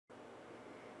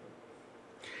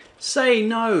Say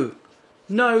no.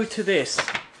 No to this.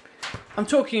 I'm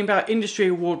talking about industry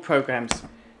award programs.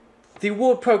 The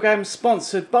award program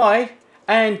sponsored by,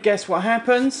 and guess what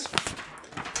happens?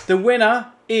 The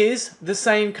winner is the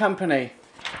same company.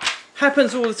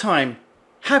 Happens all the time.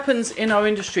 Happens in our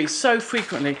industry so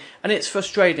frequently, and it's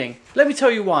frustrating. Let me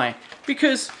tell you why.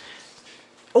 Because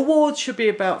awards should be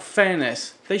about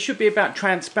fairness. They should be about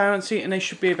transparency, and they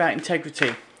should be about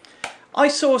integrity. I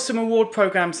saw some award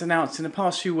programs announced in the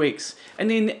past few weeks,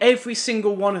 and in every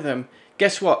single one of them,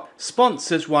 guess what?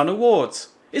 Sponsors won awards.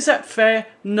 Is that fair?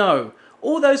 No.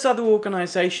 All those other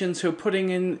organisations who are putting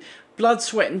in blood,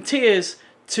 sweat and tears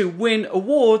to win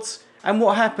awards, and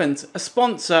what happens? A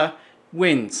sponsor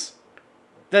wins.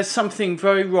 There's something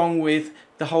very wrong with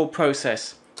the whole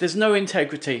process. There's no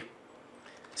integrity.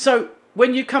 So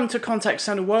when you come to Contact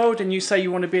Center World and you say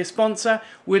you want to be a sponsor,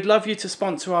 we'd love you to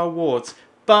sponsor our awards.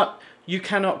 But you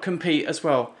cannot compete as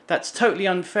well. That's totally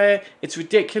unfair. It's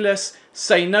ridiculous.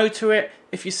 Say no to it.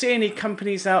 If you see any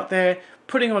companies out there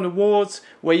putting on awards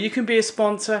where you can be a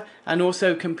sponsor and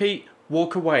also compete,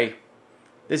 walk away.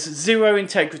 There's zero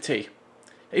integrity.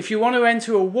 If you want to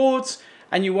enter awards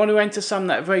and you want to enter some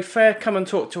that are very fair, come and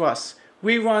talk to us.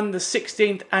 We run the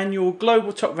 16th annual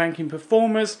Global Top Ranking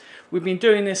Performers. We've been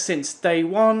doing this since day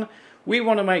one. We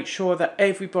want to make sure that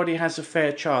everybody has a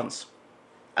fair chance.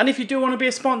 And if you do want to be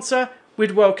a sponsor,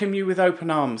 we'd welcome you with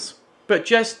open arms. But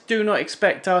just do not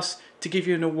expect us to give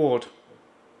you an award.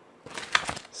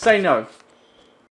 Say no.